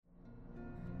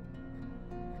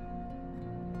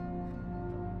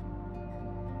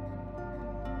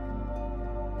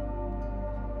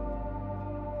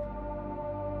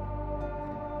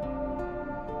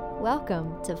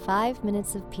Welcome to 5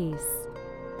 Minutes of Peace,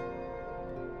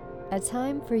 a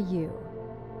time for you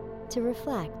to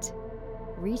reflect,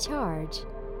 recharge,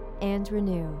 and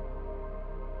renew.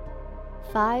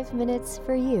 5 minutes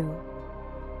for you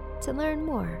to learn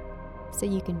more so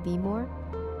you can be more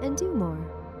and do more.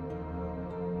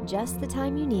 Just the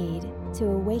time you need to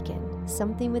awaken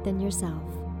something within yourself.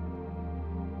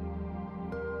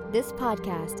 This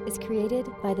podcast is created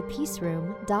by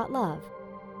thepeaceroom.love,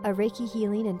 a Reiki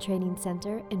healing and training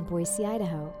center in Boise,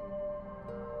 Idaho.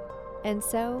 And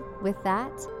so, with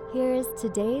that, here is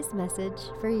today's message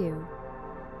for you.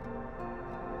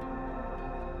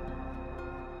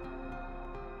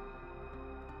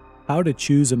 How to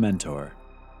choose a mentor.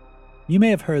 You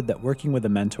may have heard that working with a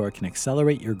mentor can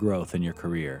accelerate your growth in your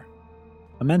career.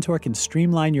 A mentor can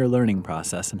streamline your learning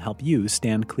process and help you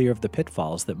stand clear of the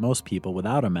pitfalls that most people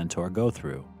without a mentor go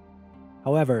through.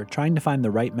 However, trying to find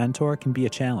the right mentor can be a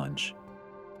challenge.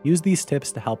 Use these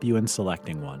tips to help you in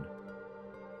selecting one.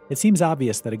 It seems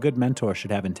obvious that a good mentor should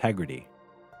have integrity.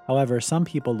 However, some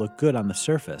people look good on the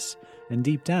surface, and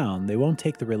deep down, they won't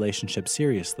take the relationship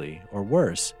seriously, or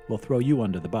worse, will throw you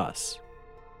under the bus.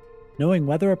 Knowing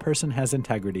whether a person has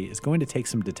integrity is going to take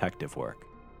some detective work.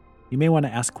 You may want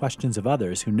to ask questions of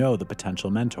others who know the potential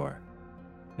mentor.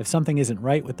 If something isn't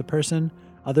right with the person,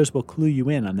 others will clue you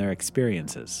in on their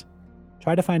experiences.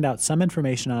 Try to find out some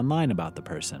information online about the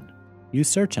person. Use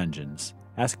search engines,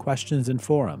 ask questions in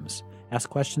forums, ask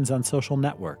questions on social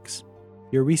networks.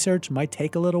 Your research might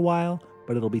take a little while,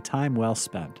 but it'll be time well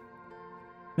spent.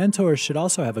 Mentors should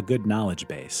also have a good knowledge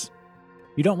base.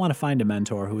 You don't want to find a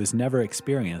mentor who has never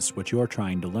experienced what you're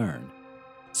trying to learn.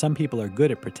 Some people are good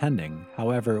at pretending.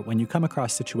 However, when you come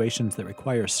across situations that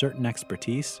require certain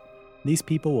expertise, these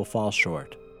people will fall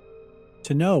short.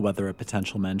 To know whether a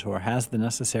potential mentor has the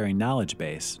necessary knowledge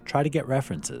base, try to get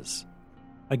references.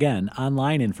 Again,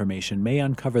 online information may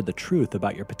uncover the truth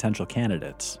about your potential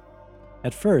candidates.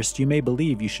 At first, you may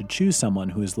believe you should choose someone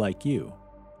who is like you.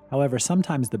 However,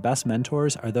 sometimes the best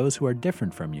mentors are those who are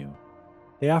different from you.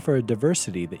 They offer a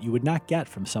diversity that you would not get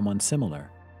from someone similar.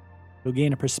 You'll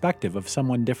gain a perspective of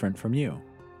someone different from you.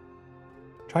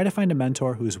 Try to find a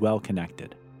mentor who is well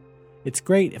connected. It's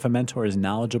great if a mentor is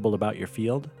knowledgeable about your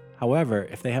field. However,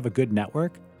 if they have a good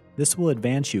network, this will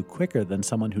advance you quicker than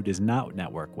someone who does not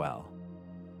network well.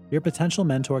 Your potential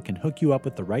mentor can hook you up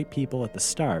with the right people at the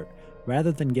start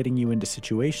rather than getting you into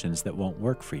situations that won't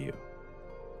work for you.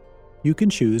 You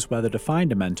can choose whether to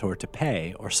find a mentor to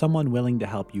pay or someone willing to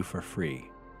help you for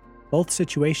free. Both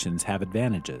situations have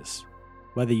advantages.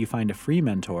 Whether you find a free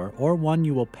mentor or one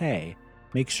you will pay,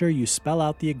 make sure you spell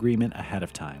out the agreement ahead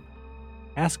of time.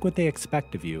 Ask what they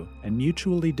expect of you and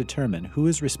mutually determine who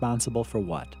is responsible for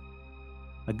what.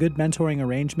 A good mentoring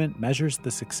arrangement measures the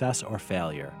success or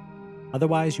failure.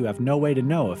 Otherwise, you have no way to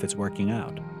know if it's working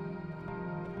out.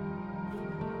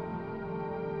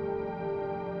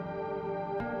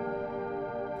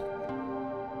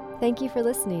 Thank you for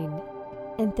listening,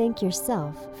 and thank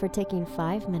yourself for taking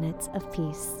 5 minutes of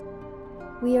peace.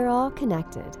 We are all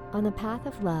connected on the path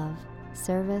of love,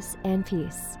 service, and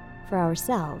peace for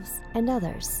ourselves and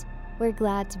others. We're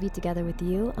glad to be together with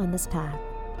you on this path.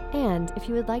 And if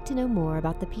you would like to know more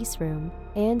about the Peace Room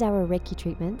and our Reiki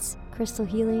treatments, crystal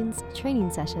healings,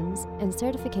 training sessions, and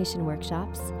certification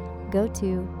workshops, go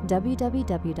to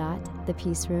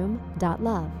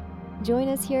www.thepeaceroom.love. Join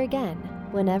us here again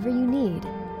whenever you need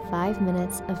 5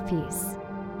 minutes of peace.